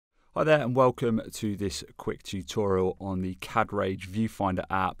Hi there and welcome to this quick tutorial on the Cadrage viewfinder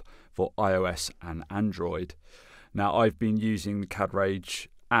app for iOS and Android. Now, I've been using the Cadrage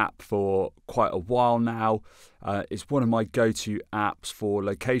app for quite a while now. It's one of my go-to apps for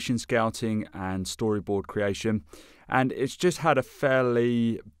location scouting and storyboard creation, and it's just had a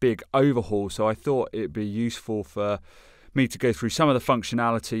fairly big overhaul, so I thought it'd be useful for me to go through some of the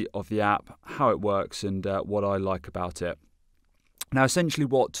functionality of the app, how it works and what I like about it. Now, essentially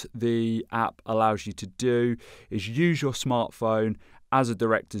what the app allows you to do is use your smartphone as a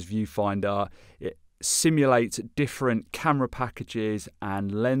director's viewfinder. It simulates different camera packages and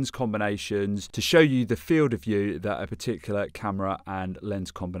lens combinations to show you the field of view that a particular camera and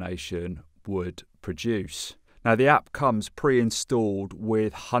lens combination would produce. Now, the app comes pre-installed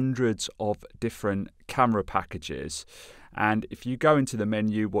with hundreds of different camera packages. And if you go into the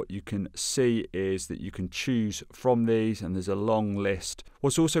menu, what you can see is that you can choose from these, and there's a long list.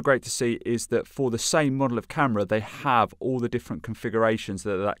 What's also great to see is that for the same model of camera, they have all the different configurations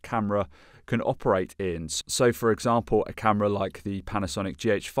that camera can operate in. So for example, a camera like the Panasonic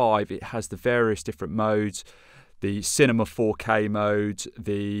GH5, it has the various different modes, the Cinema 4K mode,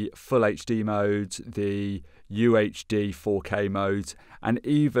 the Full HD mode, the UHD 4K modes, and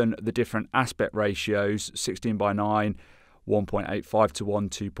even the different aspect ratios, 16:9, 1.85 to 1,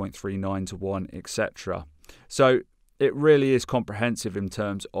 2.39 to 1, etc. So it really is comprehensive in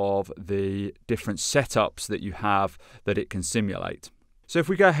terms of the different setups that you have that it can simulate. So if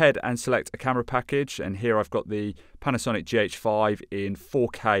we go ahead and select a camera package, and here I've got the Panasonic GH5 in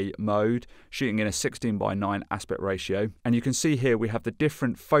 4K mode, shooting in a 16:9 aspect ratio, and you can see here we have the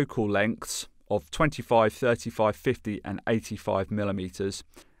different focal lengths of 25, 35, 50 and 85 millimeters.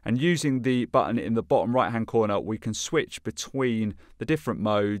 And using the button in the bottom right hand corner, we can switch between the different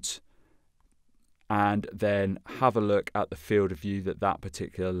modes and then have a look at the field of view that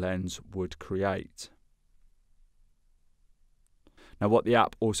particular lens would create. Now, what the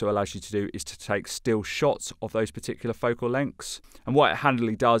app also allows you to do is to take still shots of those particular focal lengths. And what it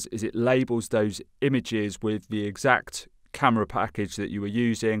handily does is it labels those images with the exact camera package that you were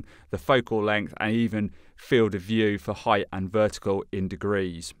using, the focal length, and even field of view for height and vertical in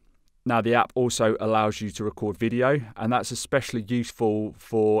degrees. Now, the app also allows you to record video, and that's especially useful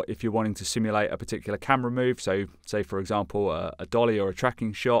for if you're wanting to simulate a particular camera move. So say for example a dolly or a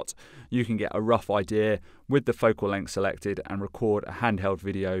tracking shot, you can get a rough idea with the focal length selected and record a handheld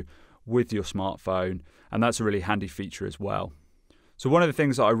video with your smartphone, and that's a really handy feature as well. So one of the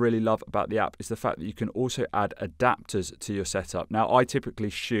things that I really love about the app is the fact that you can also add adapters to your setup. Now, I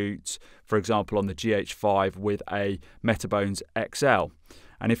typically shoot, for example, on the GH5 with a Metabones XL.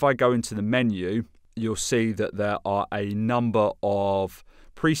 And if I go into the menu, you'll see that there are a number of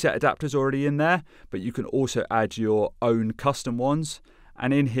preset adapters already in there, but you can also add your own custom ones.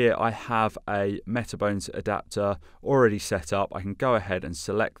 And in here, I have a Metabones adapter already set up. I can go ahead and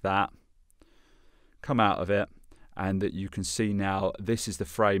select that, come out of it, and that you can see now this is the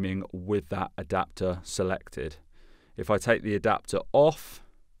framing with that adapter selected. If I take the adapter off,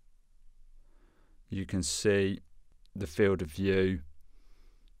 you can see the field of view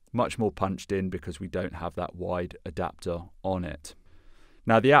much more punched in because we don't have that wide adapter on it.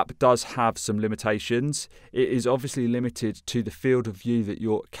 Now, the app does have some limitations. It is obviously limited to the field of view that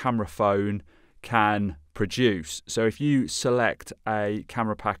your camera phone can produce. So if you select a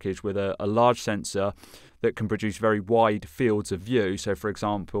camera package with a large sensor that can produce very wide fields of view, so for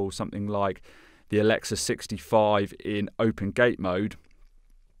example something like the Alexa 65 in open gate mode,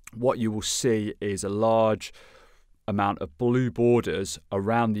 what you will see is a large amount of blue borders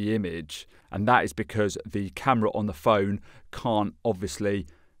around the image, and that is because the camera on the phone can't obviously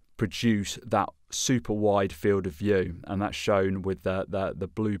produce that super wide field of view, and that's shown with the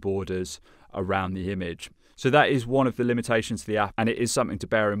blue borders around the image. So that is one of the limitations to the app, and it is something to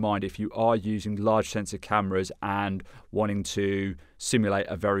bear in mind if you are using large sensor cameras and wanting to simulate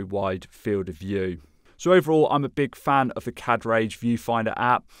a very wide field of view. So overall, I'm a big fan of the Cadrage viewfinder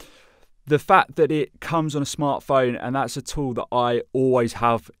app. The fact that it comes on a smartphone, and that's a tool that I always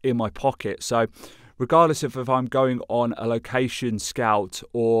have in my pocket. So regardless of if I'm going on a location scout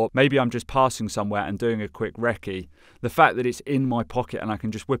or maybe I'm just passing somewhere and doing a quick recce, the fact that it's in my pocket and I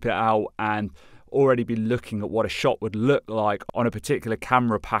can just whip it out and already be looking at what a shot would look like on a particular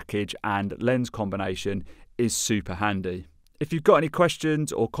camera package and lens combination is super handy. If you've got any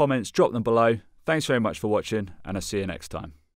questions or comments, drop them below. Thanks very much for watching, and I'll see you next time.